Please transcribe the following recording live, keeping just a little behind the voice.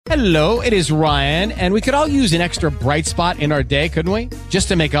Hello, it is Ryan, and we could all use an extra bright spot in our day, couldn't we? Just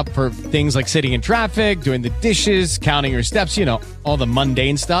to make up for things like sitting in traffic, doing the dishes, counting your steps, all the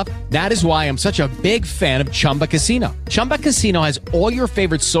mundane stuff. That is why I'm such a big fan of Chumba Casino. Chumba Casino has all your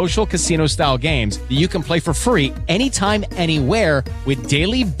favorite social casino-style games that you can play for free anytime, anywhere with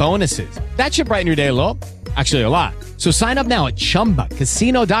daily bonuses. That should brighten your day a little. Actually, a lot. So sign up now at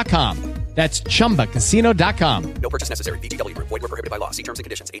ChumbaCasino.com. That's ChumbaCasino.com. No purchase necessary. VGW Group. Void where prohibited by law. See terms and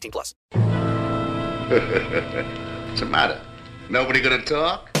conditions. 18+. What's the matter? Nobody gonna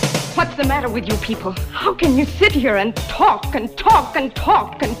talk? What's the matter with you people? How can you sit here and talk and talk and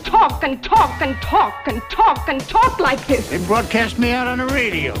talk and talk and talk and talk and talk and talk like this? They broadcast me out on the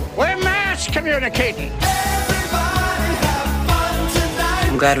radio. We're mass communicating.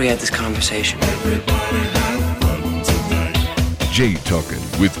 I'm glad we had this conversation. Jay Talkin'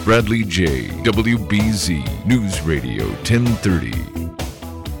 with Bradley J. WBZ News Radio 1030.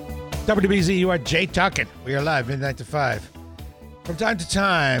 WBZ, you are Jay Talkin'. We are live midnight to 5. From time to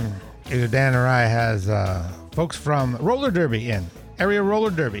time, either Dan or I has folks from roller derby in, area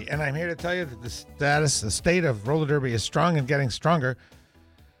roller derby. And I'm here to tell you that the state of roller derby is strong and getting stronger.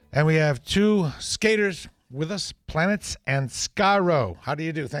 And we have two skaters with us, Planets and Scaro. How do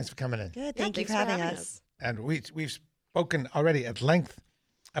you do? Thanks for coming in. Good. Thank you for having us. And we've spoken already at length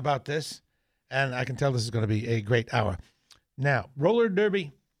about this, and I can tell this is going to be a great hour. Now, roller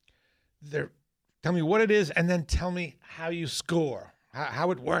derby, tell me what it is, and then tell me how you score,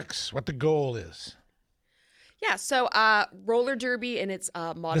 how it works, what the goal is. Yeah, so roller derby in its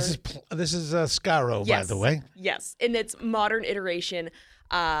modern... This is Scaro, yes, by the way. Yes, in its modern iteration,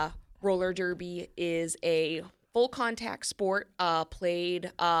 roller derby is a full contact sport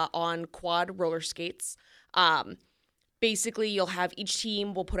played on quad roller skates. Basically, you'll have each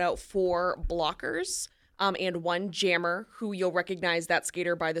team will put out 4 blockers and 1 jammer who you'll recognize that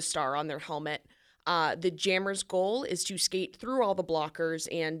skater by the star on their helmet. The jammer's goal is to skate through all the blockers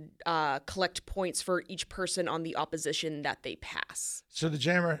and collect points for each person on the opposition that they pass. So the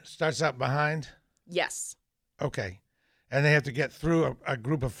jammer starts out behind? Yes. Okay. And they have to get through a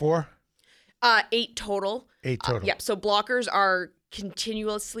group of 4? 8 total. 8 total. Yep. So blockers are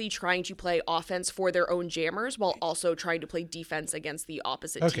continuously trying to play offense for their own jammers while also trying to play defense against the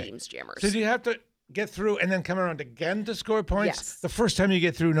opposite team's jammers. So do you have to get through and then come around again to score points? Yes. The first time you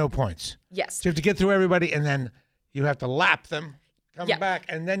get through, no points. Yes. So you have to get through everybody, and then you have to lap them, come back,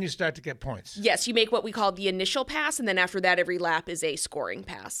 and then you start to get points. Yes, you make what we call the initial pass, and then after that, every lap is a scoring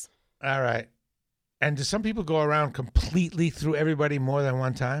pass. All right. And do some people go around completely through everybody more than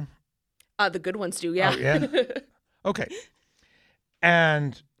one time? The good ones do, yeah. Oh, yeah? Okay.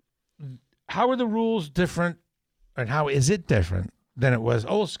 And how are the rules different, and how is it different than it was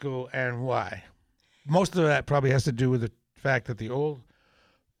old school, and why? Most of that probably has to do with the fact that the old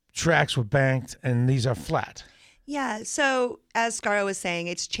tracks were banked and these are flat. Yeah, so as Scaro was saying,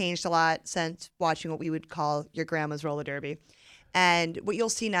 it's changed a lot since watching what we would call your grandma's roller derby. And what you'll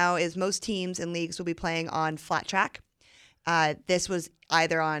see now is most teams and leagues will be playing on flat track. This was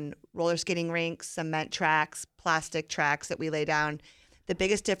either on roller skating rinks, cement tracks, plastic tracks that we lay down. The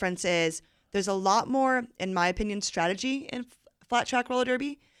biggest difference is there's a lot more, in my opinion, strategy in flat track roller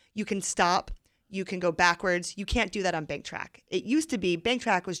derby. You can stop, you can go backwards. You can't do that on bank track. It used to be bank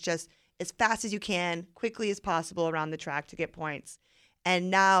track was just as fast as you can, quickly as possible around the track to get points. And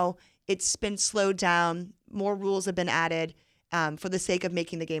now it's been slowed down. More rules have been added for the sake of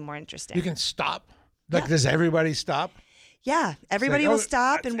making the game more interesting. You can stop? Does everybody stop? Yeah, everybody will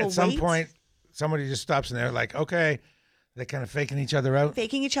stop and will wait. At some point, somebody just stops and they're like, okay, they're kind of faking each other out.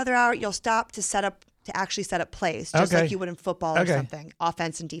 Faking each other out. You'll stop to actually set up plays, just like you would in football or something.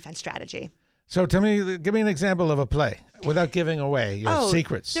 Offense and defense strategy. So give me an example of a play without giving away your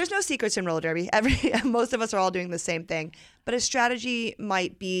secrets. There's no secrets in roller derby. Most of us are all doing the same thing. But a strategy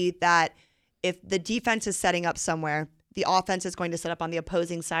might be that if the defense is setting up somewhere, the offense is going to set up on the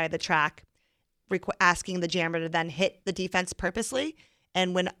opposing side of the track, asking the jammer to then hit the defense purposely.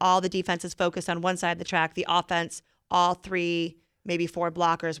 And when all the defense is focused on one side of the track, the offense, all 3, maybe 4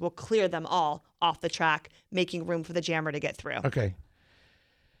 blockers will clear them all off the track, making room for the jammer to get through. Okay.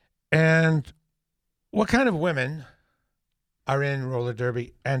 And what kind of women are in roller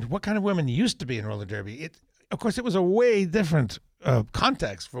derby, and what kind of women used to be in roller derby? Of course, it was a way different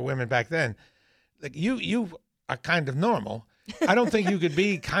context for women back then. Like you are kind of normal. I don't think you could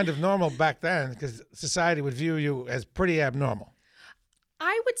be kind of normal back then because society would view you as pretty abnormal.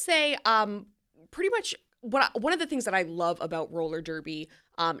 I would say pretty much one of the things that I love about roller derby,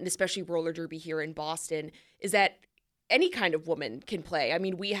 and especially roller derby here in Boston, is that any kind of woman can play. I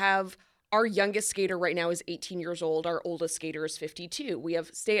mean, we have our youngest skater right now is 18 years old. Our oldest skater is 52. We have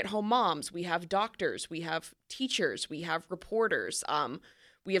stay-at-home moms. We have doctors. We have teachers. We have reporters.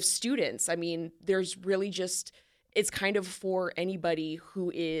 We have students. I mean, there's really just, it's kind of for anybody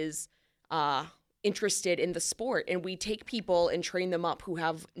who is interested in the sport. And we take people and train them up who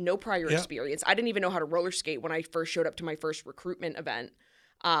have no prior experience. I didn't even know how to roller skate when I first showed up to my first recruitment event.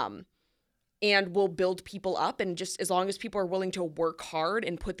 And we'll build people up, and just as long as people are willing to work hard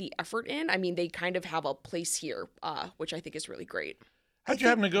and put the effort in, I mean, they kind of have a place here, which I think is really great. How'd you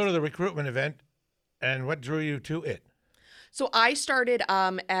happen to go to the recruitment event, and what drew you to it? So I started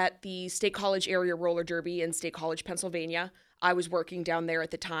at the State College Area Roller Derby in State College, Pennsylvania. I was working down there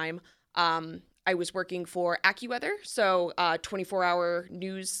at the time. I was working for AccuWeather, so 24-hour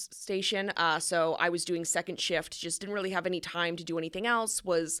news station. So I was doing second shift, just didn't really have any time to do anything else,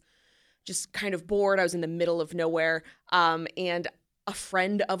 was just kind of bored. I was in the middle of nowhere. And a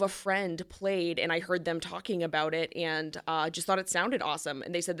friend of a friend played, and I heard them talking about it, and just thought it sounded awesome.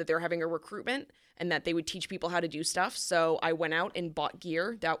 And they said that they're having a recruitment and that they would teach people how to do stuff. So I went out and bought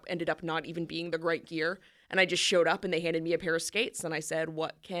gear that ended up not even being the right gear. And I just showed up, and they handed me a pair of skates, and I said,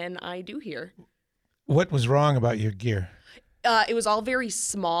 what can I do here? What was wrong about your gear? It was all very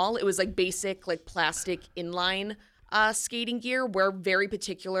small. It was like basic, like plastic inline skating gear. We're very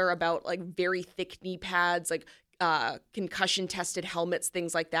particular about like very thick knee pads, like concussion tested helmets,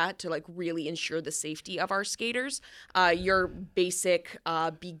 things like that, to like really ensure the safety of our skaters. Your basic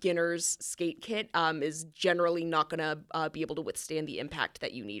beginner's skate kit is generally not going to be able to withstand the impact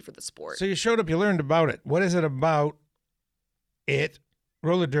that you need for the sport. So you showed up, you learned about it. What is it about it,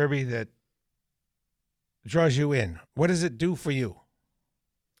 roller derby, that draws you in? What does it do for you?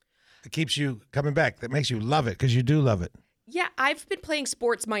 It keeps you coming back, that makes you love it, because you do love it. Yeah, I've been playing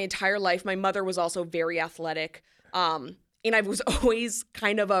sports my entire life. My mother was also very athletic. And I was always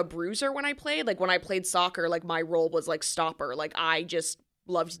kind of a bruiser when I played. Like when I played soccer, like my role was like stopper. Like I just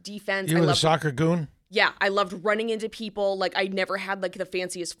loved defense. You were the soccer goon? Yeah, I loved running into people. Like I never had like the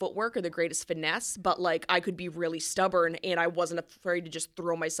fanciest footwork or the greatest finesse, but like I could be really stubborn, and I wasn't afraid to just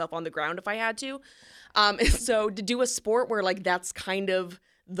throw myself on the ground if I had to. And so to do a sport where like that's kind of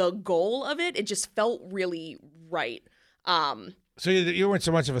the goal of it, it just felt really right. So you weren't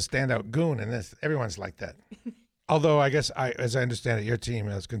so much of a standout goon in this. Everyone's like that. Although I guess, as I understand it, your team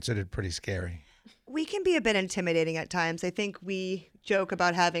is considered pretty scary. We can be a bit intimidating at times. I think we joke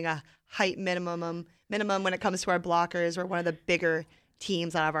about having a height minimum when it comes to our blockers. We're one of the bigger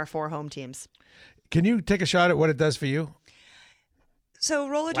teams out of our 4 home teams. Can you take a shot at what it does for you? So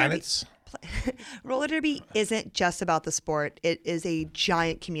roller derby isn't just about the sport. It is a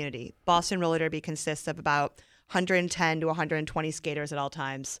giant community. Boston Roller Derby consists of about 110 to 120 skaters at all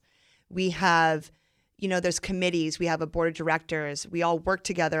times. We have, there's committees. We have a board of directors. We all work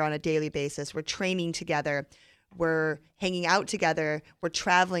together on a daily basis. We're training together. We're hanging out together. We're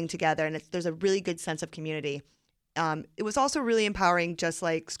traveling together. And there's a really good sense of community. It was also really empowering, just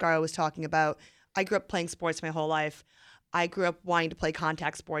like Scarra was talking about. I grew up playing sports my whole life. I grew up wanting to play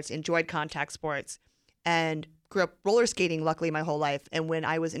contact sports, enjoyed contact sports, and grew up roller skating, luckily, my whole life. And when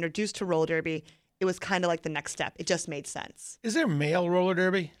I was introduced to roller derby, it was kind of like the next step. It just made sense. Is there male roller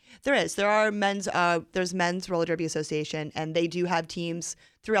derby? There is. There are there's Men's Roller Derby Association, and they do have teams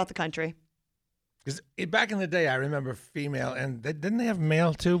throughout the country. Because back in the day, I remember female, and didn't they have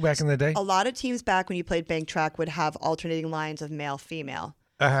male too back in the day? A lot of teams back when you played bank track would have alternating lines of male-female,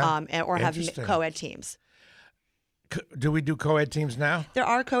 or have co-ed teams. Do we do co-ed teams now? There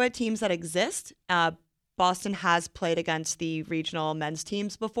are co-ed teams that exist. Boston has played against the regional men's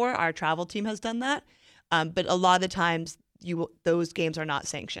teams before. Our travel team has done that. But a lot of the times, those games are not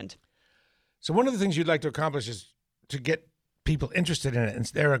sanctioned. So one of the things you'd like to accomplish is to get people interested in it. And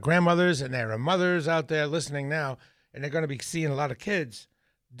there are grandmothers and there are mothers out there listening now, and they're going to be seeing a lot of kids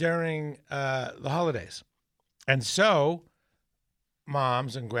during the holidays. And so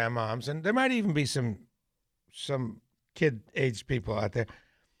moms and grandmoms, and there might even be some kid-aged people out there,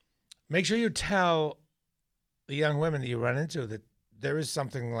 make sure you tell the young women that you run into that there is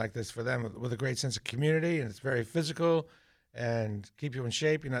something like this for them with a great sense of community, and it's very physical and keep you in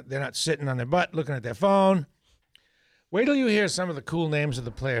shape. They're not sitting on their butt looking at their phone. Wait till you hear some of the cool names of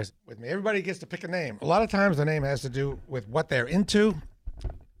the players with me. Everybody gets to pick a name. A lot of times the name has to do with what they're into.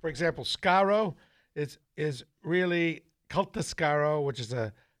 For example, Scarro is really Cult of Scarro, which is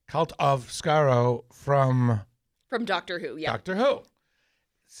a cult of Scarro from Doctor Who, yeah. Doctor Who.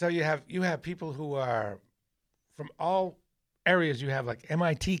 So you have people who are from all areas. You have like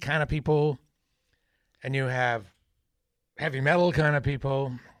MIT kind of people, and you have heavy metal kind of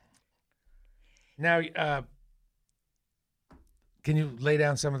people. Now, Can you lay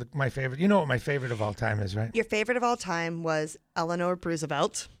down some of my favorite? You know what my favorite of all time is, right? Your favorite of all time was Eleanor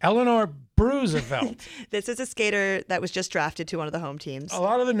Roosevelt. Eleanor Roosevelt. This is a skater that was just drafted to one of the home teams. A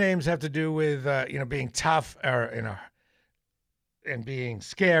lot of the names have to do with being tough or and being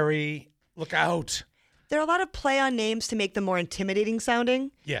scary. Look out. There are a lot of play on names to make them more intimidating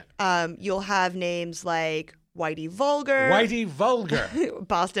sounding. Yeah. You'll have names like Whitey Vulgar. Whitey Vulgar.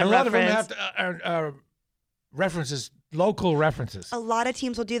 Boston A lot Reference. of them have references, local references. A lot of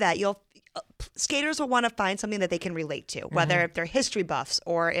teams will do that. Skaters will want to find something that they can relate to, whether if they're history buffs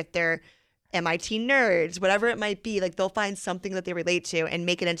or if they're MIT nerds, whatever it might be. Like they'll find something that they relate to and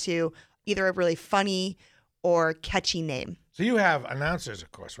make it into either a really funny or catchy name. So you have announcers,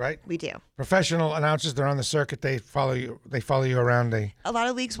 of course, right? We do. Professional announcers. They're on the circuit. They follow you. They follow you around. A lot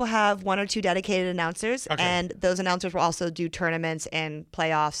of leagues will have one or two dedicated announcers, Okay. and those announcers will also do tournaments and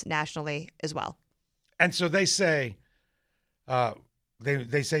playoffs nationally as well. And so they say,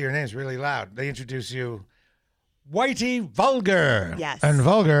 they say your names really loud. They introduce you, Whitey Vulgar. Yes. And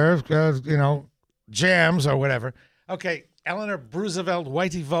Vulgar, jams or whatever. Okay, Eleanor Roosevelt,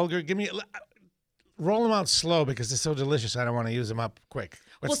 Whitey Vulgar. Roll them out slow because they're so delicious. I don't want to use them up quick.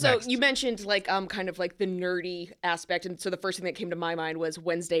 What's next? You mentioned kind of like the nerdy aspect, and so the first thing that came to my mind was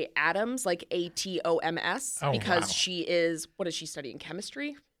Wednesday Addams, like ATOMS, because wow. she is, what is she studying?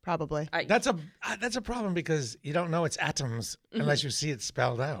 Chemistry? Probably. That's a problem because you don't know it's atoms unless you see it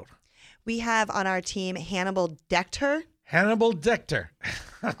spelled out. We have on our team Hannibal Dechter, Hannibal Dechter.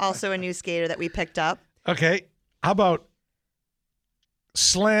 also a new skater that we picked up. Okay, how about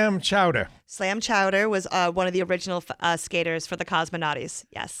Slam Chowder? Slam Chowder was one of the original skaters for the Cosmonauts.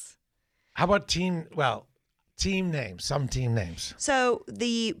 Yes. How about team names? Some team names. So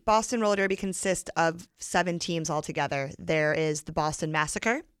the Boston Roller Derby consists of 7 teams altogether. There is the Boston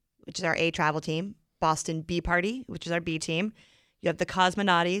Massacre, which is our A travel team. Boston Bee Party, which is our B team. You have the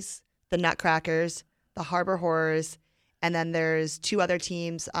Cosmonauts, the Nutcrackers, the Harbor Horrors, and then there's 2 other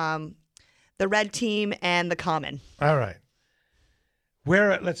teams, the Red Team and the Common. All right.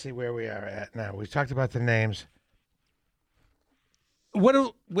 Let's see where we are at now. We've talked about the names. What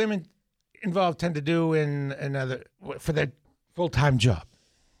do women involved tend to do for their full-time job?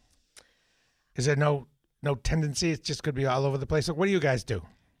 Is there no tendency? It just could be all over the place. So what do you guys do?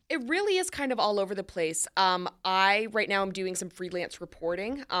 It really is kind of all over the place. I right now I'm doing some freelance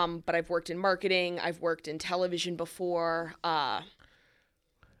reporting, but I've worked in marketing. I've worked in television before.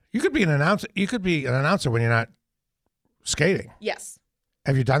 You could be an announcer. You could be an announcer when you're not skating. Yes.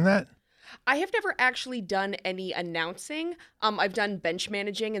 Have you done that? I have never actually done any announcing. I've done bench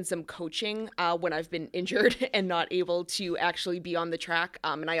managing and some coaching when I've been injured and not able to actually be on the track.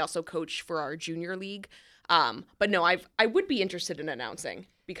 And I also coach for our junior league. But no, I would be interested in announcing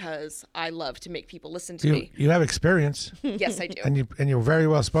because I love to make people listen to me. You have experience. Yes, I do. And you're very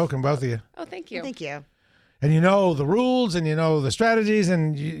well spoken, both of you. Oh, thank you. Thank you. And you know the rules and you know the strategies,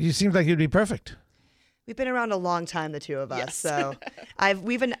 and you seem like you'd be perfect. We've been around a long time, the two of us. Yes. So I've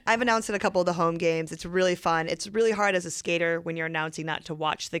announced at a couple of the home games. It's really fun. It's really hard as a skater when you're announcing not to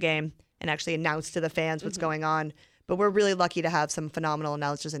watch the game and actually announce to the fans what's going on. But we're really lucky to have some phenomenal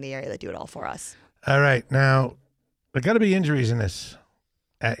announcers in the area that do it all for us. All right. Now, there got to be injuries in this.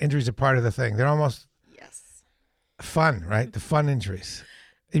 Injuries are part of the thing. They're almost fun, right? The fun injuries.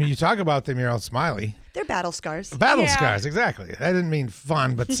 I mean, you talk about them, you're all smiley. They're battle scars. Battle scars, exactly. I didn't mean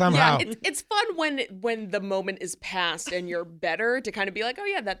fun, but somehow. Yeah, it's fun when the moment is past and you're better to kind of be like, oh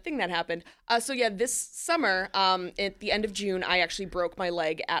yeah, that thing that happened. So yeah, this summer, at the end of June, I actually broke my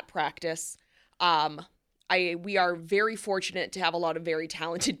leg at practice. We are very fortunate to have a lot of very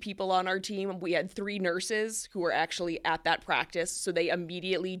talented people on our team. We had 3 nurses who were actually at that practice, so they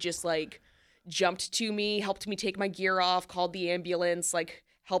immediately just jumped to me, helped me take my gear off, called the ambulance,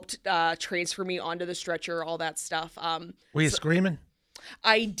 helped transfer me onto the stretcher, all that stuff. Were you screaming?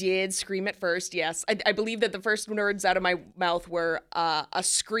 I did scream at first, yes. I believe that the first words out of my mouth were a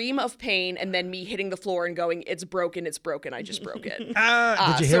scream of pain and then me hitting the floor and going, it's broken, I just broke it.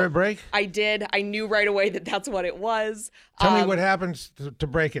 Did you hear it break? I did. I knew right away that that's what it was. Tell me what happens to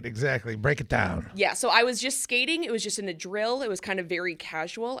break it exactly. Break it down. Yeah, so I was just skating. It was just in a drill. It was kind of very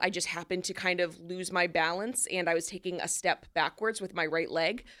casual. I just happened to kind of lose my balance, and I was taking a step backwards with my right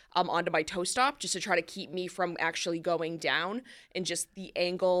leg onto my toe stop just to try to keep me from actually going down, and just the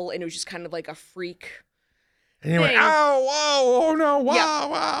angle, and it was just kind of like a freak And you went, thing. oh no, wow, Yeah.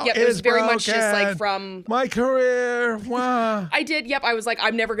 wow. Yep, it was very much just like from my career. Wow. I did. Yep. I was like,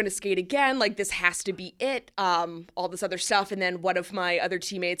 I'm never going to skate again. Like, this has to be it. All this other stuff. And then one of my other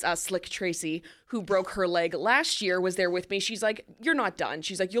teammates, Slick Tracy, who broke her leg last year, was there with me. She's like, you're not done.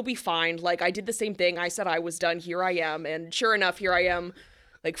 She's like, you'll be fine. Like, I did the same thing. I said I was done. Here I am. And sure enough, here I am,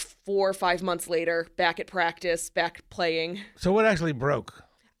 like 4 or 5 months later, back at practice, back playing. So what actually broke?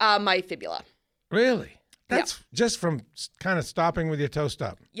 My fibula. Really? That's just from kind of stopping with your toe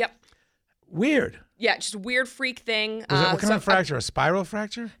stop. Yep. Weird. Yeah, just a weird freak thing. Was it, what kind of fracture? A spiral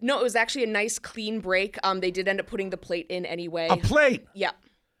fracture? No, it was actually a nice clean break. They did end up putting the plate in anyway. A plate? Yeah.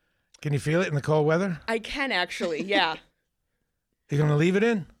 Can you feel it in the cold weather? I can actually, yeah. You're going to leave it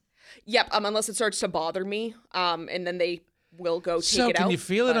in? Yep, unless it starts to bother me, and then they will go take it out. So can you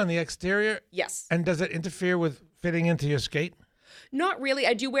feel it on the exterior? Yes. And does it interfere with fitting into your skate? Not really.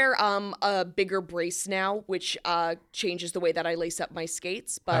 I do wear a bigger brace now, which changes the way that I lace up my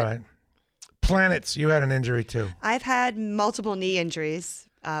skates. But all right. Planets, you had an injury too. I've had multiple knee injuries.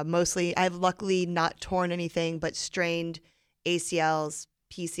 Mostly, I've luckily not torn anything, but strained ACLs,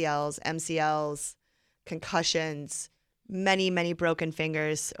 PCLs, MCLs, concussions, many broken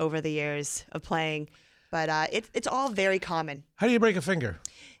fingers over the years of playing. But it's all very common. How do you break a finger?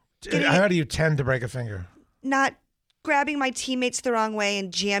 How do you tend to break a finger? Not grabbing my teammates the wrong way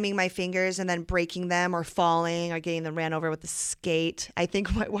and jamming my fingers and then breaking them or falling or getting them ran over with a skate. I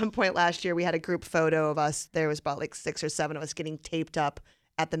think at one point last year we had a group photo of us. There was about like 6 or 7 of us getting taped up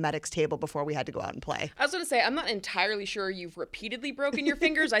at the medics table before we had to go out and play. I was going to say, I'm not entirely sure you've repeatedly broken your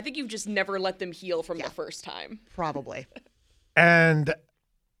fingers. I think you've just never let them heal from the first time. Probably. And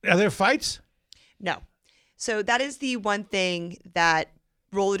are there fights? No. So that is the one thing that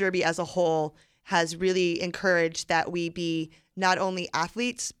roller derby as a whole has really encouraged, that we be not only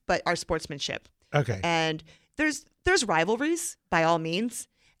athletes, but our sportsmanship. Okay. And there's rivalries by all means.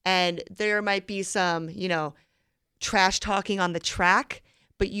 And there might be some, trash talking on the track,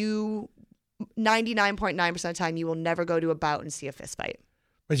 but 99.9% of the time, you will never go to a bout and see a fist fight.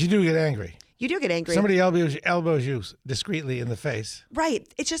 But you do get angry. You do get angry. Somebody elbows you discreetly in the face. Right.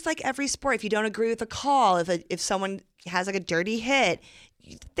 It's just like every sport. If you don't agree with a call, if someone has like a dirty hit,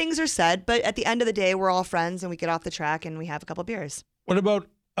 things are said. But at the end of the day, we're all friends and we get off the track and we have a couple beers. What about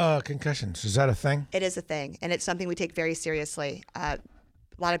concussions? Is that a thing? It is a thing. And it's something we take very seriously. A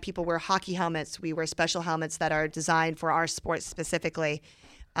lot of people wear hockey helmets. We wear special helmets that are designed for our sport specifically.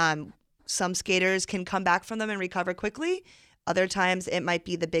 Some skaters can come back from them and recover quickly. Other times, it might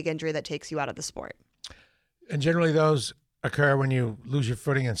be the big injury that takes you out of the sport. And generally, those occur when you lose your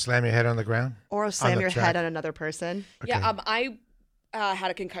footing and slam your head on the ground? Or slam your head on another person. Okay. Yeah, I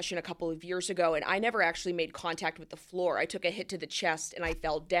had a concussion a couple of years ago, and I never actually made contact with the floor. I took a hit to the chest, and I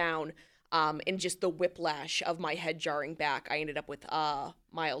fell down. And just the whiplash of my head jarring back, I ended up with a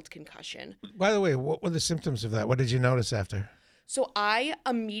mild concussion. By the way, what were the symptoms of that? What did you notice after? So I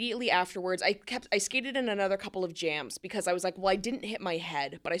immediately afterwards, I skated in another couple of jams because I was like, well, I didn't hit my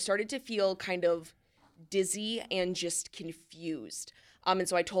head, but I started to feel kind of dizzy and just confused. And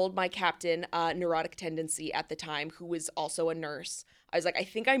so I told my captain, neurotic tendency at the time, who was also a nurse. I was like, I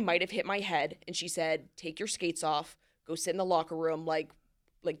think I might have hit my head. And she said, take your skates off, go sit in the locker room, like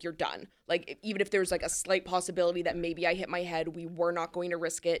you're done. Like, even if there's like a slight possibility that maybe I hit my head, we were not going to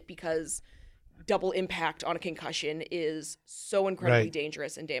risk it because double impact on a concussion is so incredibly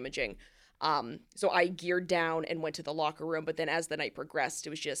dangerous and damaging. So I geared down and went to the locker room. But then as the night progressed, it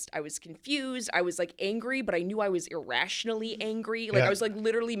was just, I was confused. I was like angry, but I knew I was irrationally angry. Like I was like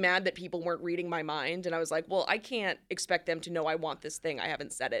literally mad that people weren't reading my mind. And I was like, well, I can't expect them to know I want this thing. I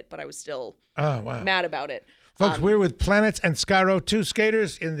haven't said it, but I was still mad about it. Folks, we're with Planets and Skyro, 2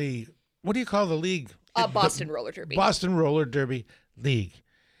 skaters in the, what do you call the league? Boston Roller Derby. Boston Roller Derby League.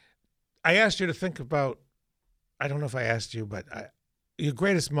 I asked you to think about, I don't know if I asked you, but your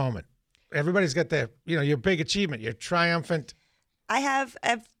greatest moment. Everybody's got their, your big achievement, your triumphant. I've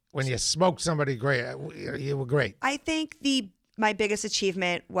when you smoked somebody great, you were great. I think my biggest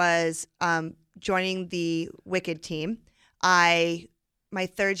achievement was joining the Wicked team. My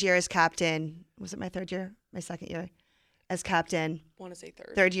 3rd year as captain, was it my 3rd year? My 2nd year as captain. I want to say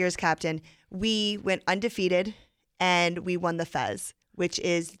 3rd. 3rd year as captain. We went undefeated and we won the Fez, which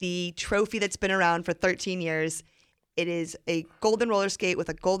is the trophy that's been around for 13 years. It is a golden roller skate with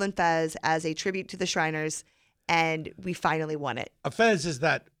a golden fez as a tribute to the Shriners, and we finally won it. A fez is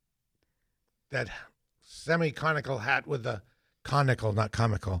that semi-conical hat with the conical, not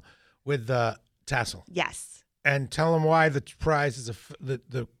comical, with the tassel. Yes. And tell them why the prize is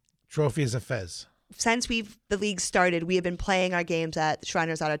the trophy is a fez. Since the league started, we have been playing our games at the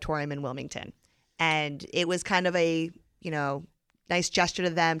Shriners Auditorium in Wilmington. And it was kind of a, nice gesture to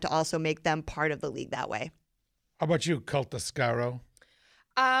them to also make them part of the league that way. How about you, Culta Scaro?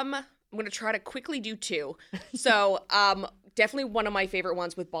 I'm going to try to quickly do two. So definitely one of my favorite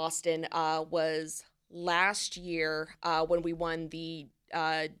ones with Boston was last year when we won the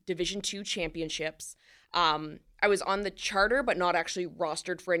Division II championships. I was on the charter, but not actually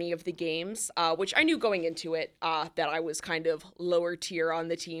rostered for any of the games, which I knew going into it that I was kind of lower tier on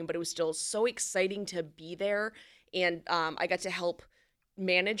the team, but it was still so exciting to be there. And I got to help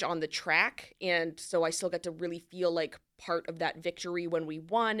manage on the track. And so I still got to really feel like part of that victory when we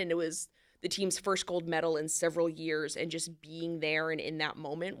won. And it was the team's first gold medal in several years. And just being there and in that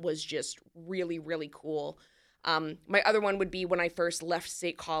moment was just really, really cool. My other one would be when I first left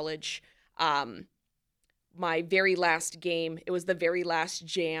State College. My very last game, it was the very last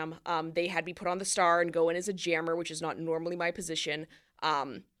jam. They had me put on the star and go in as a jammer, which is not normally my position.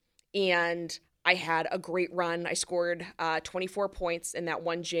 And I had a great run. I scored 24 points in that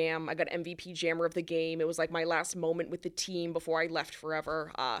one jam. I got MVP jammer of the game. It was like my last moment with the team before I left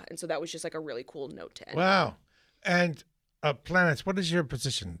forever. And so that was just like a really cool note to end. Wow. And Planets, what is your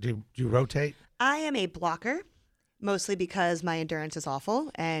position? Do you rotate? I am a blocker, mostly because my endurance is awful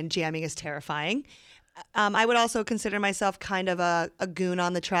and jamming is terrifying. I would also consider myself kind of a goon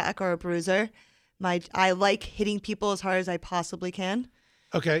on the track or a bruiser. I like hitting people as hard as I possibly can.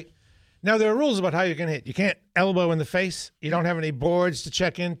 Okay. Now, there are rules about how you can hit. You can't elbow in the face. You don't have any boards to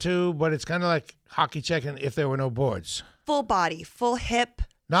check into, but it's kind of like hockey checking if there were no boards. Full body, full hip,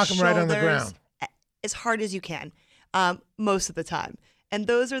 Knock them right on the ground. As hard as you can, most of the time. And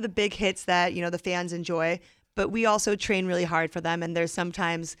those are the big hits that, the fans enjoy. But we also train really hard for them, and there's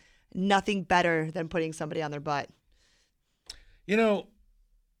sometimes nothing better than putting somebody on their butt.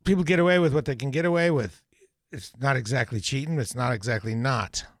 People get away with what they can get away with. It's not exactly cheating. It's not exactly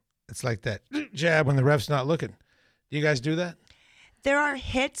not. It's like that jab when the ref's not looking. Do you guys do that? There are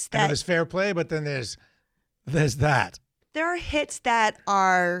hits I know that there's fair play, but then there's that. there are hits that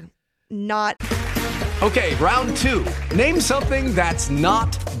are not. Okay, round two. Name something that's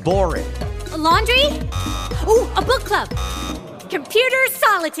not boring. A laundry? Ooh, a book club. Computer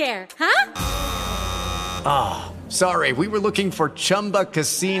solitaire, huh? Ah, sorry, we were looking for Chumba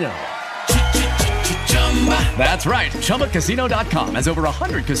Casino. That's right, ChumbaCasino.com has over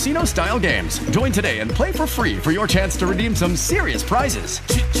 100 casino-style games. Join today and play for free for your chance to redeem some serious prizes.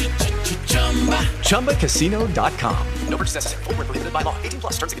 ChumbaCasino.com. No purchase necessary. Void where prohibited by law. 18+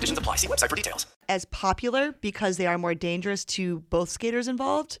 terms and conditions apply. See website for details. As popular because they are more dangerous to both skaters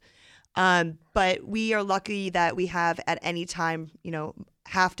involved. But we are lucky that we have at any time,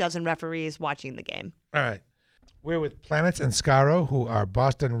 half dozen referees watching the game. All right. We're with Planets and Scaro, who are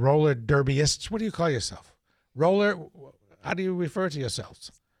Boston roller derbyists. What do you call yourself? Roller? How do you refer to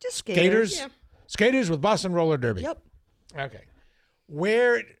yourselves? Just skaters. Yeah. Skaters with Boston roller derby. Yep. Okay.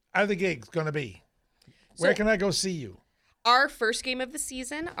 Where are the gigs going to be? Where can I go see you? Our first game of the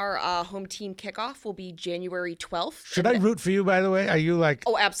season, our home team kickoff, will be January 12th. Should I root for you, by the way? Are you like...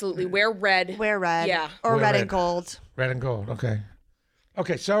 Oh, absolutely. Wear red. Wear red. Yeah. Or Wear red red. and gold. Red and gold. Okay.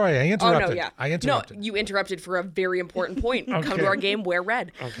 Okay, sorry, I interrupted. Oh, no, yeah. I interrupted. No, you interrupted for a very important point. Come to our game, wear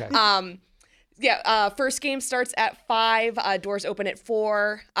red. Okay. First game starts at 5. Doors open at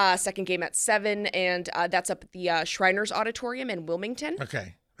 4. Second game at 7. And that's up at the Shriners Auditorium in Wilmington.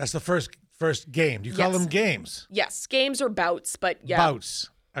 Okay. That's the first game. Do you call Yes. them games? Yes, games or bouts, but yeah. Bouts.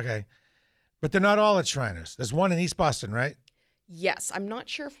 Okay. But they're not all at Shriners. There's one in East Boston, right? Yes, I'm not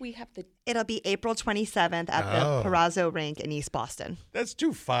sure if we have the... It'll be April 27th at the Parazzo Rink in East Boston. That's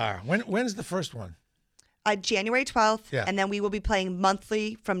too far. When's the first one? January 12th, Yeah. and then we will be playing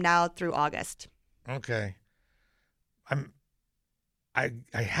monthly from now through August. Okay. I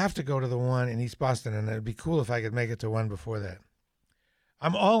have to go to the one in East Boston, and it'd be cool if I could make it to one before that.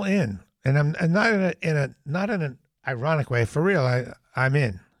 I'm all in, and I'm not in an ironic way. For real, I'm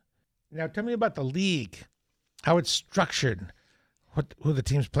in. Now tell me about the league, how it's structured, who the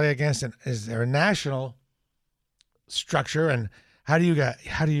teams play against, and is there a national structure, and how do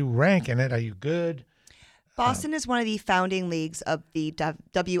you rank in it? Are you good? Boston is one of the founding leagues of the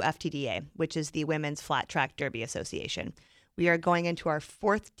WFTDA, which is the Women's Flat Track Derby Association. We are going into our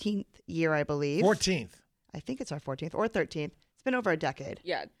 14th year, I believe. 14th. I think it's our 14th or 13th. It's been over a decade.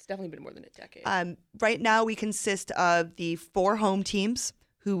 Yeah, it's definitely been more than a decade. Right now, we consist of the 4 home teams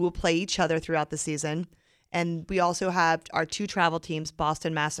who will play each other throughout the season. And we also have our 2 travel teams,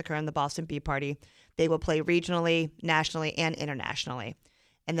 Boston Massacre and the Boston Bee Party. They will play regionally, nationally, and internationally.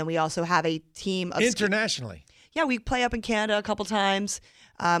 And then we also have a team of... Internationally? Yeah, we play up in Canada a couple times.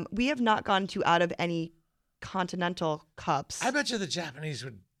 We have not gone out of any continental cups. I bet you the Japanese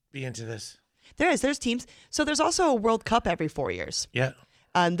would be into this. There's teams. So there's also a World Cup every 4 years. Yeah.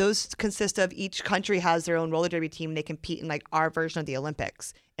 Those consist of each country has their own roller derby team. They compete in like our version of the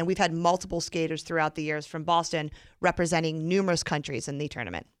Olympics. And we've had multiple skaters throughout the years from Boston representing numerous countries in the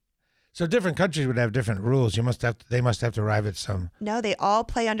tournament. So different countries would have different rules. They must have to arrive at some. No, they all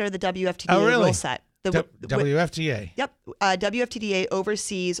play under the WFTDA rule set. WFTA. Yep. WFTDA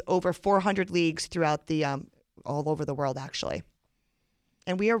oversees over 400 leagues throughout the all over the world, actually.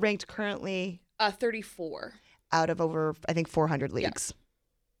 And we are ranked currently 34 out of over, I think, 400 leagues. Yeah.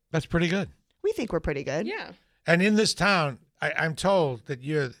 That's pretty good. We think we're pretty good. Yeah. And in this town, I'm told that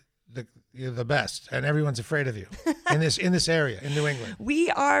you're the best, and everyone's afraid of you in this area in New England. We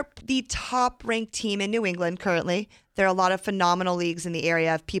are the top ranked team in New England currently. There are a lot of phenomenal leagues in the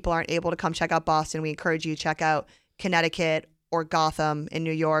area. If people aren't able to come check out Boston, we encourage you to check out Connecticut or Gotham in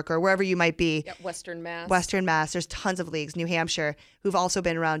New York or wherever you might be. Yeah, Western Mass. Western Mass. There's tons of leagues. New Hampshire, who've also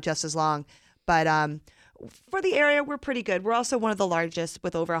been around just as long. But for the area, we're pretty good. We're also one of the largest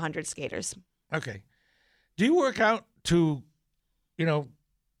with over 100 skaters. Okay. Do you work out to,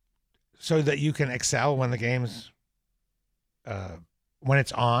 so that you can excel when the game's, when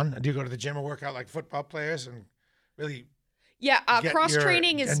it's on? Do you go to the gym and work out like football players and really? Yeah, get cross your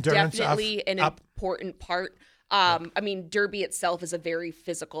training is endurance definitely an up? important part. I mean, derby itself is a very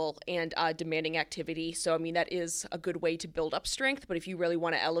physical and demanding activity. So, I mean, that is a good way to build up strength. But if you really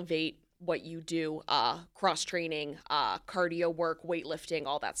want to elevate what you do, cross training, cardio work, weightlifting,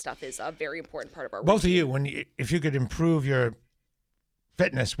 all that stuff is a very important part of our Both routine. of you, if you could improve your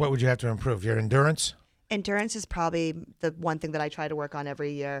fitness, what would you have to improve? Your endurance? Endurance is probably the one thing that I try to work on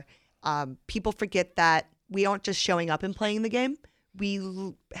every year. People forget that we aren't just showing up and playing the game.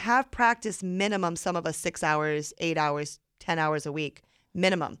 We have practice minimum, some of us 6 hours, 8 hours, 10 hours a week,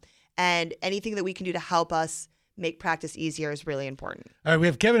 minimum. And anything that we can do to help us make practice easier is really important. All right, we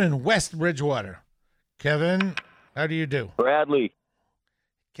have Kevin in West Bridgewater. Kevin, how do you do? Bradley.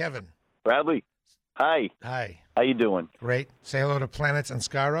 Kevin. Bradley. Hi. Hi. How you doing? Great. Say hello to Planets and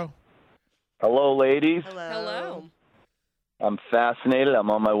Scaro. Hello, ladies. Hello. I'm fascinated.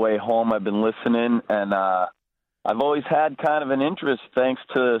 I'm on my way home. I've been listening, and I've always had kind of an interest, thanks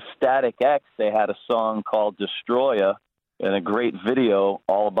to Static X. They had a song called Destroyer and a great video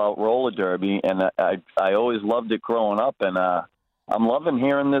all about roller derby, and I always loved it growing up, and I'm loving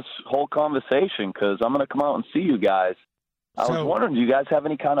hearing this whole conversation because I'm going to come out and see you guys. I was wondering, do you guys have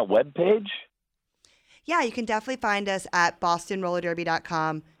any kind of web page? Yeah, you can definitely find us at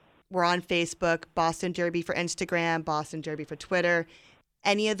bostonrollerderby.com. We're on Facebook, Boston Derby for Instagram, Boston Derby for Twitter.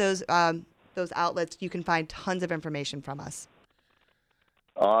 Any of those outlets, you can find tons of information from us.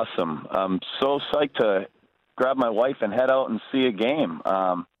 Awesome. I'm so psyched to grab my wife and head out and see a game.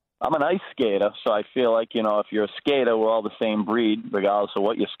 I'm an ice skater, so I feel like, if you're a skater, we're all the same breed, regardless of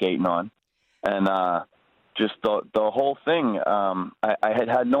what you're skating on. And just the whole thing, I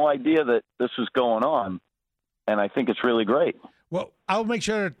had no idea that this was going on, and I think it's really great. Well, I'll make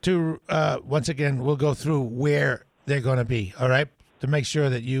sure to, once again, we'll go through where they're going to be, all right, to make sure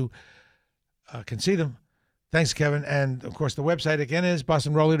that you can see them. Thanks, Kevin. And, of course, the website, again, is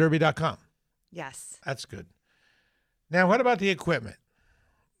bostonrollerderby.com. Yes. That's good. Now, what about the equipment?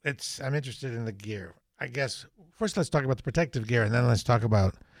 I'm interested in the gear. I guess, first let's talk about the protective gear, and then let's talk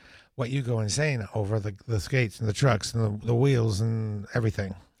about what you go insane over, the skates and the trucks and the wheels and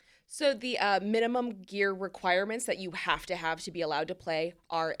everything. So the minimum gear requirements that you have to be allowed to play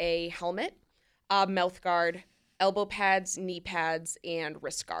are a helmet, a mouth guard, elbow pads, knee pads, and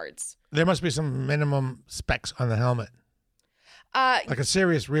wrist guards. There must be some minimum specs on the helmet. Like a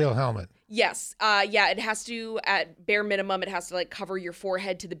serious, real helmet. Yes. It has to, at bare minimum, it has to cover your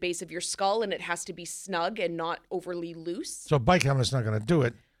forehead to the base of your skull, and it has to be snug and not overly loose. So a bike helmet's not going to do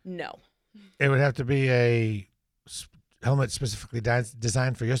it. No. It would have to be a helmet specifically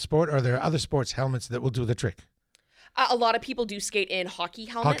designed for your sport, or are there other sports helmets that will do the trick? A lot of people do skate in hockey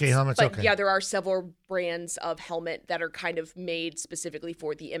helmets. Hockey helmets, but okay. Yeah, there are several brands of helmet that are kind of made specifically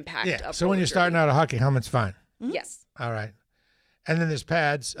for the impact of so when you're starting out, a hockey helmet's fine. Mm-hmm. Yes. All right. And then there's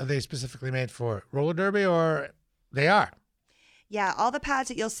pads. Are they specifically made for roller derby, or they are? Yeah, all the pads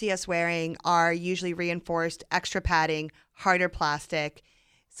that you'll see us wearing are usually reinforced, extra padding, harder plastic.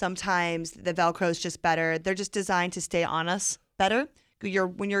 Sometimes the Velcro is just better. They're just designed to stay on us better.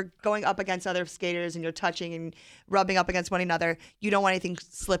 When you're going up against other skaters and you're touching and rubbing up against one another, you don't want anything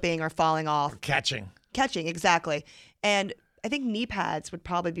slipping or falling off. Or catching. Catching, exactly. And I think knee pads would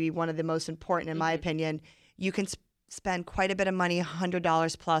probably be one of the most important, in my opinion. You can spend quite a bit of money,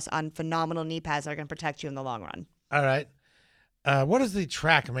 $100 plus, on phenomenal knee pads that are going to protect you in the long run. All right. What is the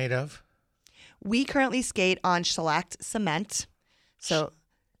track made of? We currently skate on shellacked cement. So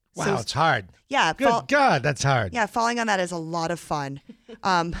Wow, it's hard. Yeah. Good God, that's hard. Yeah, falling on that is a lot of fun.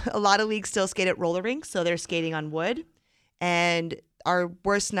 A lot of leagues still skate at roller rinks, so they're skating on wood. And our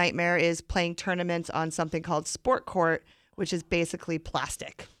worst nightmare is playing tournaments on something called Sport Court, which is basically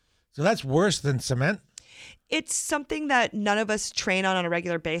plastic. So that's worse than cement? It's something that none of us train on a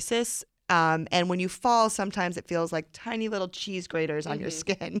regular basis. And when you fall, sometimes it feels like tiny little cheese graters on your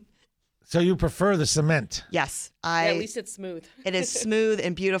skin. So you prefer the cement? Yes. At least it's smooth. It is smooth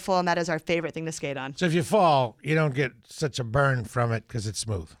and beautiful, and that is our favorite thing to skate on. So if you fall, you don't get such a burn from it because it's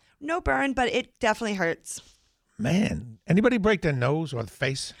smooth. No burn, but it definitely hurts. Man, anybody break their nose or the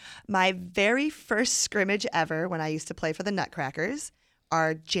face? My very first scrimmage ever when I used to play for the Nutcrackers,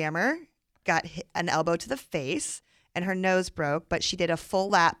 our jammer got hit an elbow to the face and her nose broke, but she did a full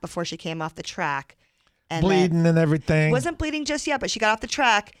lap before she came off the track. And bleeding and everything. Wasn't bleeding just yet, but she got off the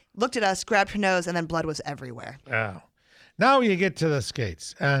track, looked at us, grabbed her nose, and then blood was everywhere. Oh. Now you get to the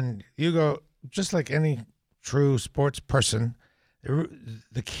skates, and you go, just like any true sports person,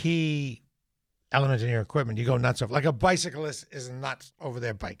 the key element in your equipment, you go nuts over. Like a bicyclist is nuts over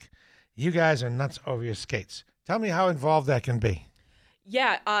their bike. You guys are nuts over your skates. Tell me how involved that can be.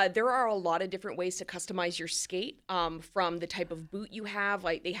 Yeah, there are a lot of different ways to customize your skate, from the type of boot you have.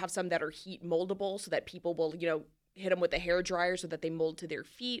 Like they have some that are heat moldable so that people will, hit them with a hair dryer so that they mold to their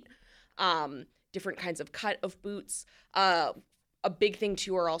feet. Different kinds of cut of boots. A big thing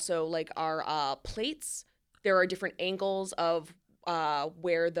too are also like our plates. There are different angles of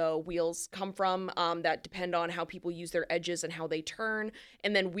where the wheels come from that depend on how people use their edges and how they turn.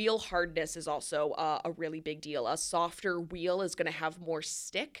 And then wheel hardness is also a really big deal. A softer wheel is going to have more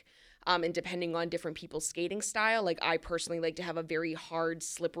stick. And depending on different people's skating style, like I personally like to have a very hard,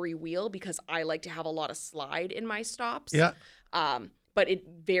 slippery wheel because I like to have a lot of slide in my stops. Yeah. But it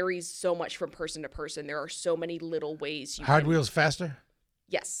varies so much from person to person. There are so many little ways you Hard can... wheels faster?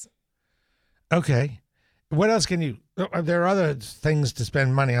 Yes. Okay. What else can you... There are other things to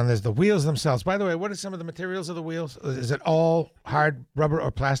spend money on. There's the wheels themselves. By the way, what are some of the materials of the wheels? Is it all hard rubber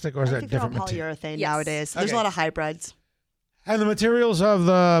or plastic, or is it different material? Polyurethane nowadays. There's a lot of hybrids. And the materials of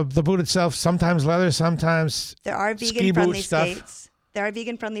the boot itself, sometimes leather, sometimes there are vegan-friendly skates. There are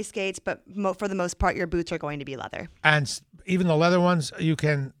vegan-friendly skates, but for the most part, your boots are going to be leather. And even the leather ones, you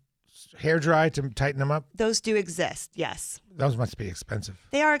can hair dry to tighten them up? Those do exist, yes. Those must be expensive.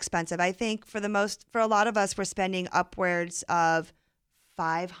 They are expensive. I think for a lot of us, we're spending upwards of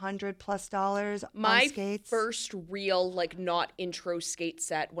 $500+ My on skates. first real, not intro skate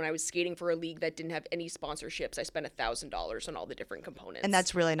set when I was skating for a league that didn't have any sponsorships, I spent $1,000 on all the different components. And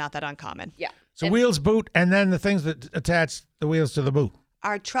that's really not that uncommon. Yeah. So wheels, boot, and then the things that attach the wheels to the boot.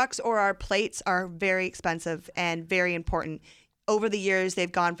 Our trucks or our plates are very expensive and very important. Over the years,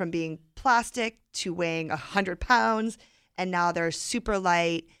 they've gone from being plastic to weighing 100 pounds, and now they're super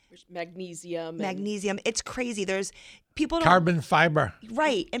light. There's magnesium. It's crazy. There's people don't, carbon fiber.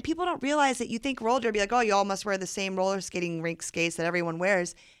 Right. And people don't realize that. You think roller derby, like, oh, you all must wear the same roller skating rink skates that everyone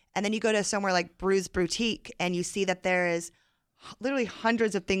wears. And then you go to somewhere like Bruise Boutique and you see that there is literally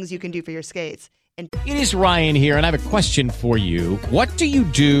hundreds of things you can do for your skates. And it is Ryan here, and I have a question for you. What do you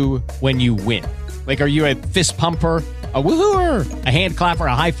do when you win? Like, are you a fist pumper, a woohooer, a hand clapper,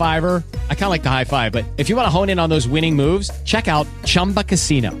 a high fiver? I kind of like the high five, but if you want to hone in on those winning moves, check out Chumba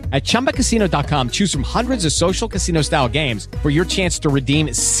Casino. At ChumbaCasino.com, choose from hundreds of social casino-style games for your chance to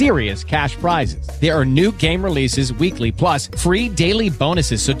redeem serious cash prizes. There are new game releases weekly, plus free daily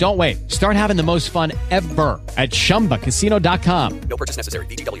bonuses. So don't wait. Start having the most fun ever at ChumbaCasino.com. No purchase necessary.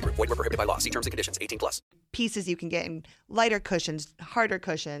 VGW. Void where prohibited by law. See terms and conditions. 18+. Pieces you can get in lighter cushions, harder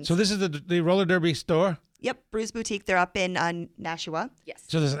cushions. So this is the roller derby store? Yep, Bruise Boutique. They're up in Nashua. Yes.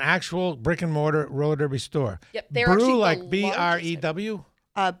 So there's an actual brick and mortar roller derby store. Yep. They're Brew, actually like B-R-E-W?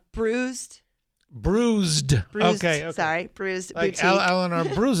 Bruised. Bruised. Okay. Sorry, Bruised like Boutique. Eleanor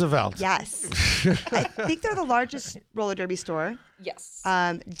Roosevelt. Yes. I think they're the largest roller derby store. Yes.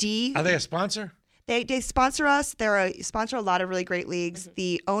 Are they a sponsor? They sponsor us. Sponsor a lot of really great leagues. Mm-hmm.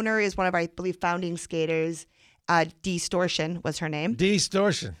 The owner is one of our, I believe, founding skaters. Distortion was her name.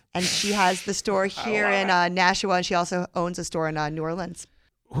 Distortion. And she has the store here in Nashua, and she also owns a store in New Orleans.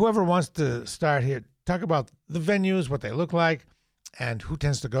 Whoever wants to start here, talk about the venues, what they look like, and who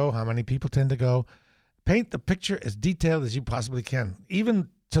tends to go, how many people tend to go. Paint the picture as detailed as you possibly can, even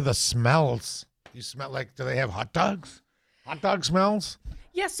to the smells. You smell like, do they have hot dogs? Hot dog smells?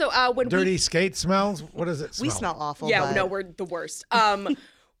 Yeah, so when Dirty skate smells? What does it smell? We smell awful. Yeah, but... no, we're the worst. When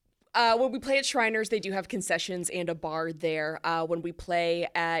we play at Shriners, they do have concessions and a bar there. When we play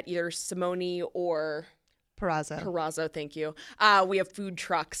at either Simone or Perazzo, thank you. We have food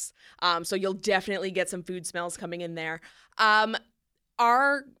trucks. So you'll definitely get some food smells coming in there.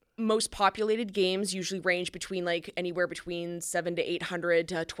 Our most populated games usually range between anywhere between 700 to 800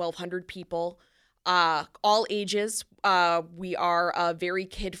 to 1,200 people. All ages. We are a very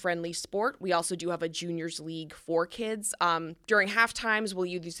kid-friendly sport. We also do have a juniors league for kids. During half times, we'll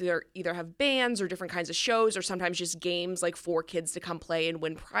either have bands or different kinds of shows, or sometimes just games for kids to come play and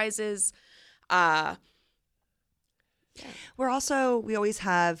win prizes. We always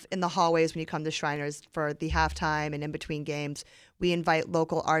have in the hallways when you come to Shriners for the halftime and in between games, we invite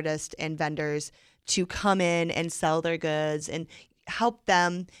local artists and vendors to come in and sell their goods and help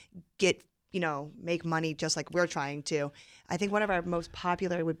them get, make money just like we're trying to. I think one of our most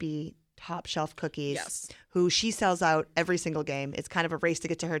popular would be Top Shelf Cookies, who she sells out every single game. It's kind of a race to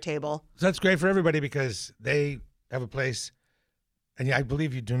get to her table. So that's great for everybody because they have a place. And I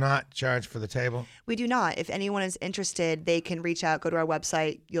believe you do not charge for the table? We do not. If anyone is interested, they can reach out, go to our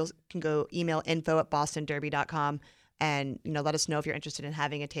website. You can go email info@bostonderby.com and let us know if you're interested in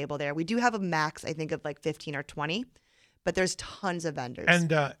having a table there. We do have a max, I think, of 15 or 20, but there's tons of vendors.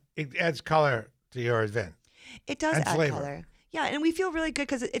 And it adds color to your event. It does and add flavor. color. Yeah, and we feel really good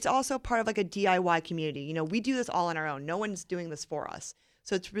because it's also part of a DIY community. We do this all on our own. No one's doing this for us.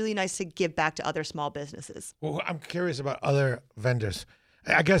 So it's really nice to give back to other small businesses. Well, I'm curious about other vendors.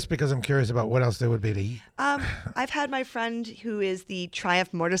 I guess because I'm curious about what else there would be to eat. I've had my friend who is the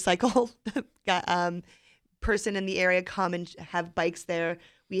Triumph motorcycle person in the area come and have bikes there.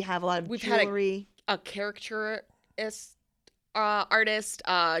 We have a lot of jewelry. Had a caricaturist artist,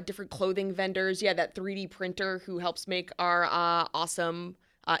 different clothing vendors. Yeah, that 3D printer who helps make our awesome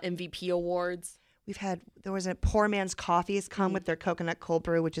MVP awards. There was a Poor Man's Coffees come with their coconut cold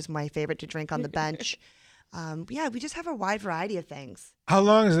brew, which is my favorite to drink on the bench. We just have a wide variety of things. How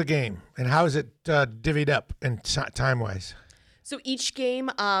long is the game, and how is it divvied up in time-wise? So each game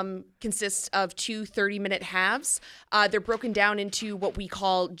consists of 2 30-minute halves. They're broken down into what we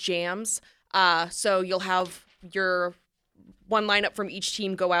call jams. So you'll have your one lineup from each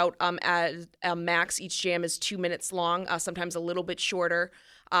team go out at a max. Each jam is 2 minutes long, sometimes a little bit shorter.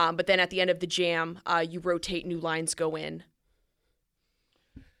 But then at the end of the jam, you rotate, new lines go in.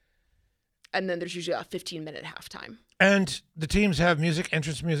 And then there's usually a 15-minute halftime. And the teams have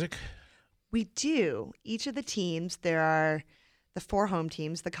entrance music? We do. Each of the teams, there are the 4 home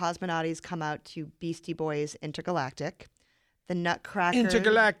teams. The Cosmonauts come out to Beastie Boys Intergalactic. The Nutcracker.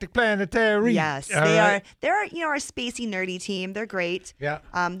 Intergalactic Planetary. Yes, they are. They're our spacey, nerdy team. They're great. Yeah.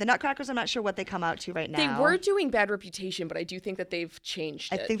 The Nutcrackers, I'm not sure what they come out to right now. They were doing Bad Reputation, but I do think that they've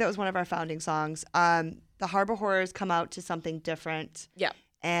changed it. I think that was one of our founding songs. The Harbor Horrors come out to something different. Yeah.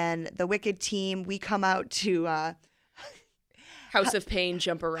 And the Wicked team, we come out to House of Pain,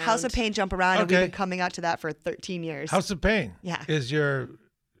 Jump Around. House of Pain, Jump Around, Okay. and we've been coming out to that for 13 years. House of Pain. Yeah.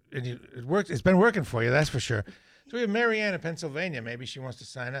 It works. It's been working for you, that's for sure. So we have Marianne in Pennsylvania. Maybe she wants to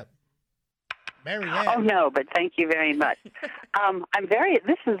sign up. Marianne. Oh no, but thank you very much.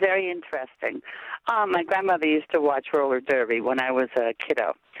 This is very interesting. My grandmother used to watch roller derby when I was a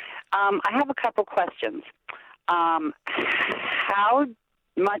kiddo. I have a couple questions. How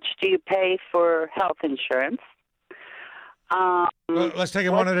much do you pay for health insurance? Well, let's take it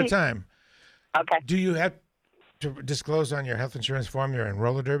one at a time. Okay. Do you have to disclose on your health insurance form you're in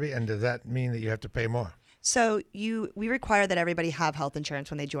roller derby, and does that mean that you have to pay more? So we require that everybody have health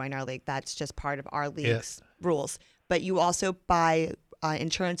insurance when they join our league. That's just part of our league's rules. But you also buy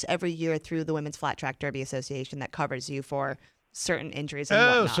insurance every year through the Women's Flat Track Derby Association that covers you for certain injuries and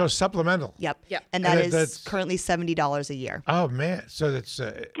whatnot. So supplemental. Yep. Yep. And that's currently $70 a year. Oh, man. So that's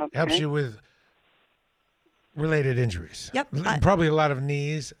helps you with related injuries. Yep. Probably a lot of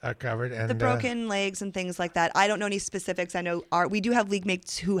knees are covered. And the broken legs and things like that. I don't know any specifics. I know we do have league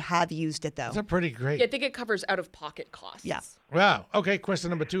mates who have used it, though. That's pretty great. Yeah, I think it covers out-of-pocket costs. Yeah. Wow. Okay, question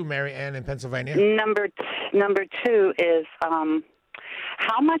number 2, Mary Ann in Pennsylvania. Number 2 is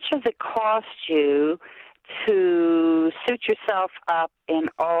how much does it cost you to suit yourself up in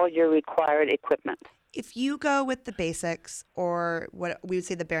all your required equipment? If you go with the basics, or what we would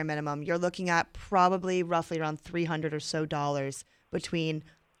say the bare minimum, you're looking at probably roughly around $300 or so between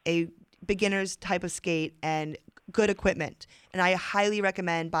a beginner's type of skate and good equipment. And I highly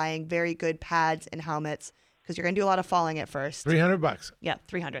recommend buying very good pads and helmets because you're going to do a lot of falling at first. $300. Yeah,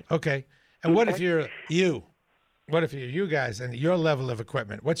 $300. Okay. And what if you're you? What if you're you guys and your level of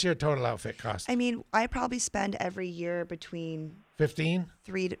equipment? What's your total outfit cost? I mean, I probably spend every year between 15?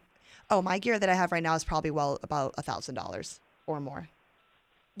 My gear that I have right now is probably about $1,000 or more.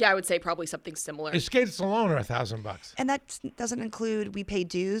 Yeah, I would say probably something similar. Your skates alone are $1,000. And that doesn't include, we pay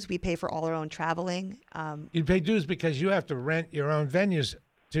dues. We pay for all our own traveling. You pay dues because you have to rent your own venues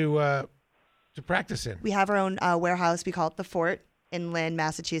to practice in. We have our own warehouse. We call it the Fort. in Lynn,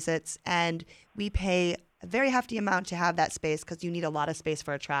 Massachusetts, and we pay a very hefty amount to have that space because you need a lot of space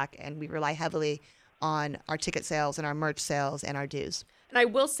for a track, and we rely heavily on our ticket sales and our merch sales and our dues. And I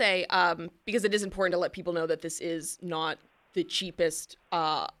will say, because it is important to let people know that this is not the cheapest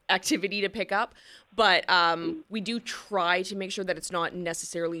activity to pick up, but we do try to make sure that it's not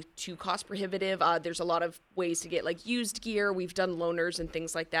necessarily too cost prohibitive. There's a lot of ways to get like used gear. We've done loaners and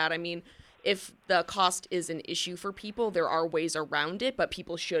things like that. I mean, if the cost is an issue for people, there are ways around it, but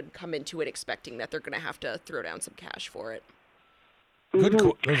people should come into it expecting that they're going to have to throw down some cash for it. Those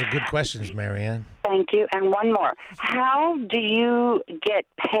are good questions, Marianne. Thank you. And one more. How do you get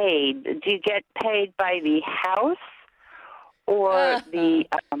paid? Do you get paid by the house or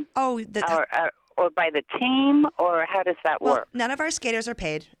or by the team, or how does that work? None of our skaters are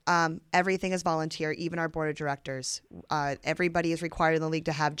paid. Everything is volunteer, even our board of directors. Everybody is required in the league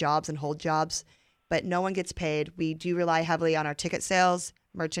to have jobs and hold jobs, but no one gets paid. We do rely heavily on our ticket sales,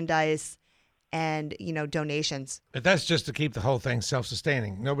 merchandise, and donations. But that's just to keep the whole thing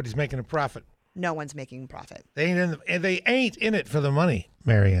self-sustaining. Nobody's making a profit. No one's making a profit. They ain't in it for the money,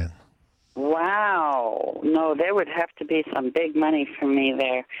 Marianne. Wow. No, there would have to be some big money for me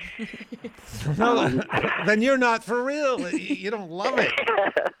there. No, then you're not for real. You don't love it.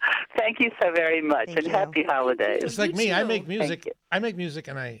 Thank you so very much, and happy holidays. It's like me. I make music. And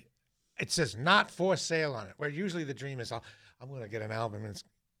it says not for sale on it, where usually the dream is, I'm going to get an album, and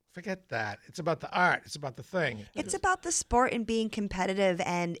forget that. It's about the art. It's about the thing. It's about the sport and being competitive,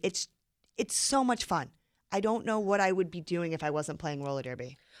 and it's so much fun. I don't know what I would be doing if I wasn't playing roller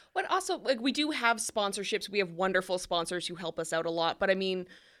derby. But also, we do have sponsorships. We have wonderful sponsors who help us out a lot. But I mean,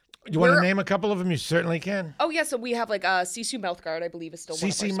 you want to name a couple of them? You certainly can. Oh yeah, so we have like Sisu Mouthguard, I believe, is still one of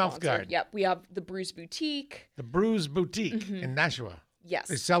our sponsors. Mouthguard. Yep, we have the Bruise Boutique. The Bruise Boutique in Nashua. Yes,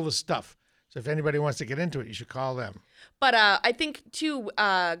 they sell the stuff. So if anybody wants to get into it, you should call them. But I think too.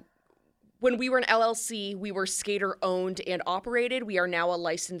 When we were an LLC, we were skater owned and operated. We are now a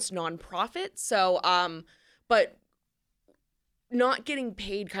licensed nonprofit. So, but not getting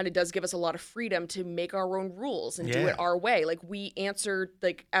paid kind of does give us a lot of freedom to make our own rules and do it our way. Like we answer,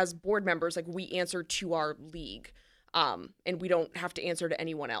 like as board members, like we answer to our league, and we don't have to answer to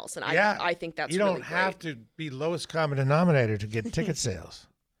anyone else. And I think that's really great. You don't have to be lowest common denominator to get ticket sales.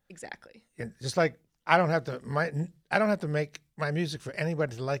 Exactly. Just like I don't have to make my music for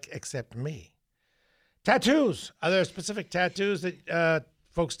anybody to like except me. Tattoos. Are there specific tattoos that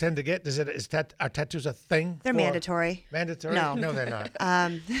folks tend to get? Are tattoos a thing? They're mandatory. Mandatory? No, they're not.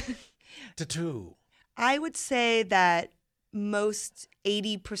 Tattoo. I would say that most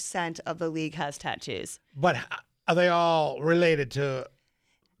 80% of the league has tattoos. But are they all related to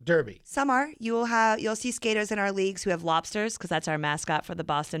derby? Some are. You'll see skaters in our leagues who have lobsters because that's our mascot for the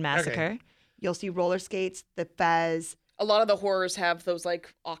Boston Massacre. Okay. You'll see roller skates, the fez. A lot of the horrors have those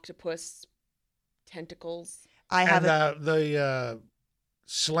like octopus tentacles. I have the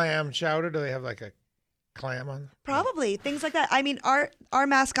slam chowder. Do they have like a clam on? Probably things like that. I mean, our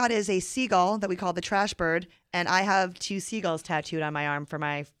mascot is a seagull that we call the trash bird, and I have 2 seagulls tattooed on my arm for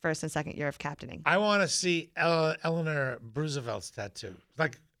my first and second year of captaining. I want to see Eleanor Roosevelt's tattoo,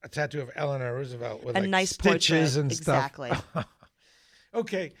 like a tattoo of Eleanor Roosevelt with a like nice stitches portrait. And stuff. Exactly.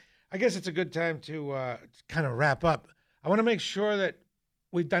 Okay, I guess it's a good time to kind of wrap up. I want to make sure that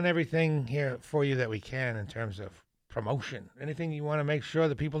we've done everything here for you that we can in terms of promotion. Anything you want to make sure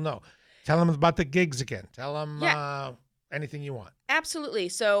that people know. Tell them about the gigs again. Tell them anything you want. Absolutely.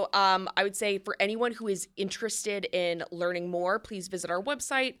 So I would say for anyone who is interested in learning more, please visit our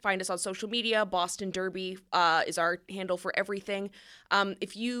website. Find us on social media. Boston Derby is our handle for everything.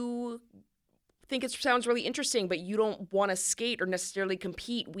 If you think it sounds really interesting, but you don't want to skate or necessarily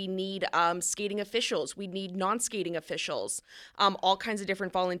compete, we need skating officials. We need non-skating officials, all kinds of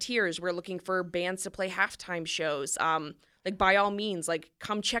different volunteers. We're looking for bands to play halftime shows. Like by all means, like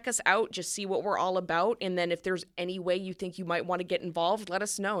come check us out, just see what we're all about. And then if there's any way you think you might want to get involved, let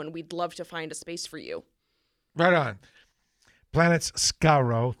us know. And we'd love to find a space for you. Right on. Planets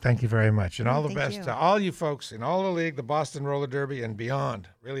Scouro, thank you very much. And all the best to all you folks in all the league, the Boston Roller Derby and beyond.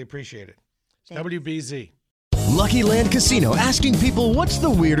 Really appreciate it. Thanks. WBZ. Lucky Land Casino, asking people, what's the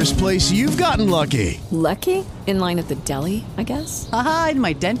weirdest place you've gotten lucky? Lucky? In line at the deli, I guess? Aha, in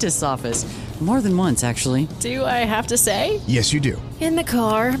my dentist's office. More than once, actually. Do I have to say? Yes, you do. In the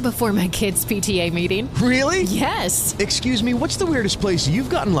car before my kids' PTA meeting. Really? Yes. Excuse me, what's the weirdest place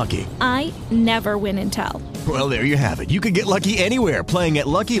you've gotten lucky? I never win and tell. Well, there you have it. You can get lucky anywhere, playing at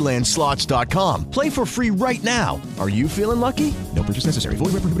LuckyLandSlots.com. Play for free right now. Are you feeling lucky? No purchase necessary.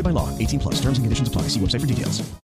 Void where prohibited by law. 18+. Terms and conditions apply. See website for details.